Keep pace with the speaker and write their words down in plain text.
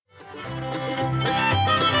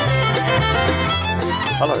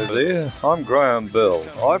Hello there, I'm Graham Bell.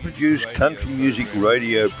 I produce country music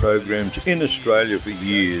radio programs in Australia for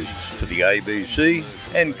years for the ABC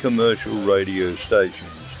and commercial radio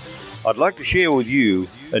stations. I'd like to share with you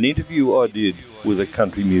an interview I did with a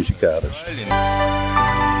country music artist.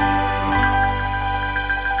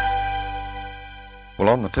 Well,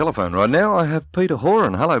 on the telephone right now I have Peter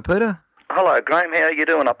Horan. Hello, Peter. Hello, Graham. How are you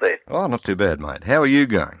doing up there? Oh, not too bad, mate. How are you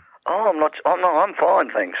going? Oh, I'm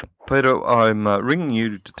fine, thanks. Peter, I'm ringing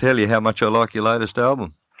you to tell you how much I like your latest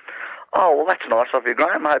album. Oh, well, that's nice of you,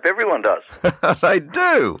 Graham. I hope everyone does. They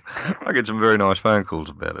do. I get some very nice phone calls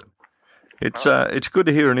about it. It's good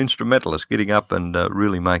to hear an instrumentalist getting up and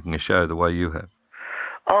really making a show the way you have.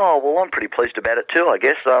 Oh, well, I'm pretty pleased about it too, I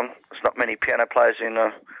guess. There's not many piano players in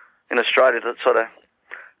Australia that sort of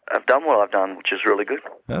have done what I've done, which is really good.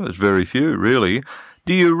 No, there's very few, really.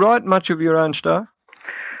 Do you write much of your own stuff?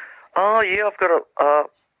 Oh, yeah, I've got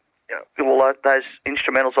those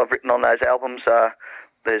instrumentals I've written on those albums,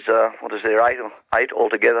 there's, eight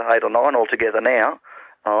altogether, 8 or 9 altogether now,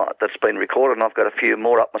 that's been recorded, and I've got a few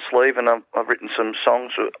more up my sleeve, and I've written some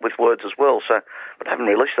songs with words as well, but I haven't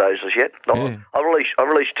released those as yet. Yeah. I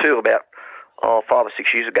released 2 about 5 or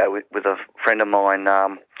 6 years ago with a friend of mine,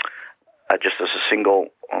 just as a single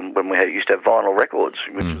when we used to have vinyl records,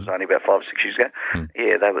 which was only about 5 or 6 years ago.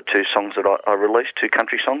 Yeah, they were 2 songs that I released, 2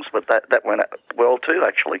 country songs, but that went well too,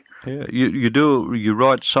 actually. Yeah, you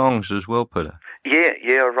write songs as well, Peter? Yeah,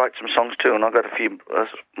 I write some songs too, and I've got a few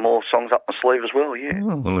more songs up my sleeve as well, yeah.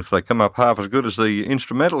 Oh, well, if they come up half as good as the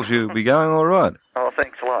instrumentals, you'll be going all right. Oh,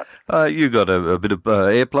 thanks a lot. You got a bit of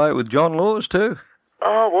airplay with John Laws too.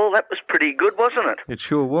 Oh, well, that was pretty good, wasn't it? It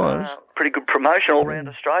sure was. Pretty good promotion all around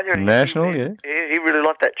Australia. National, yeah. He really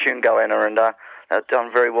liked that tune, Goanna, and that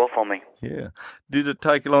done very well for me. Yeah. Did it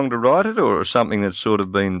take you long to write it, or something that's sort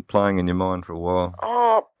of been playing in your mind for a while?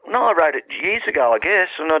 Oh, no, I wrote it years ago, I guess,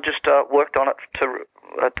 and I just worked on it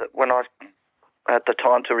at the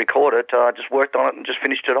time to record it. I just worked on it and just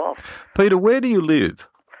finished it off. Peter, where do you live?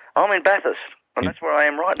 I'm in Bathurst, and that's where I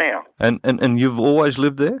am right now. And you've always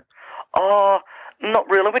lived there? Oh, not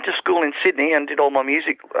really. I went to school in Sydney and did all my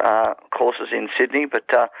music courses in Sydney, but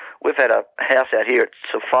we've had a house out here at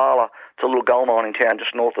Sofala. It's a little gold mining town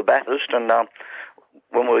just north of Bathurst, and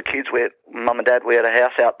when we were kids, Mum and Dad, we had a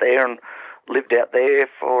house out there and lived out there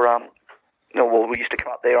for, we used to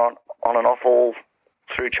come up there on and off all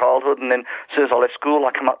through childhood, and then as soon as I left school,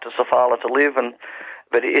 I come up to Sofala to live,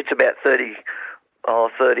 but it's about 30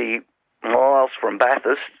 miles from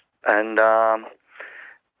Bathurst, and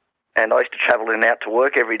I used to travel in and out to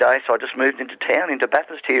work every day, so I just moved into town, into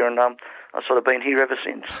Bathurst here, and I've sort of been here ever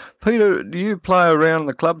since. Peter, do you play around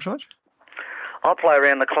the clubs much? I play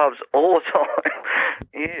around the clubs all the time,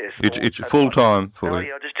 yes. It's full-time for you?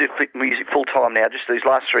 Yeah, I just do music full-time now. Just these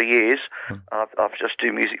last 3 years, I've just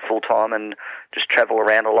do music full-time and just travel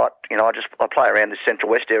around a lot. I play around the Central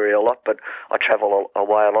West area a lot, but I travel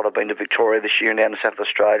away a lot. I've been to Victoria this year and down to South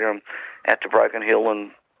Australia and out to Broken Hill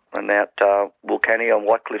and out Wilcannia and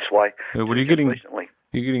Whitecliff's Way. Yeah, well, you're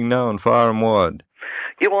getting known far and wide.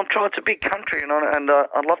 Yeah, well, I'm trying. It's a big country, and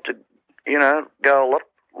I'd love to, go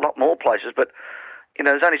a lot more places. But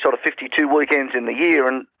there's only sort of 52 weekends in the year,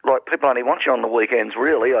 and people only want you on the weekends,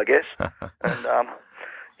 really, I guess. And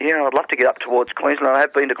I'd love to get up towards Queensland. I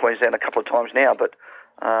have been to Queensland a couple of times now, but.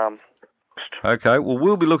 Okay, well,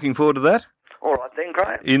 we'll be looking forward to that. All right then,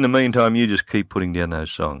 great. In the meantime, you just keep putting down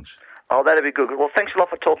those songs. Oh, that'd be good. Well, thanks a lot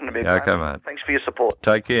for talking to me. Okay, mate. Thanks for your support.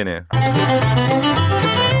 Take care now.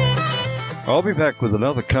 I'll be back with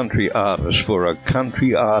another country artist for a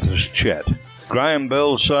country artist chat. Graham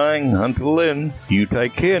Bell saying, until then, you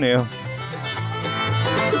take care now.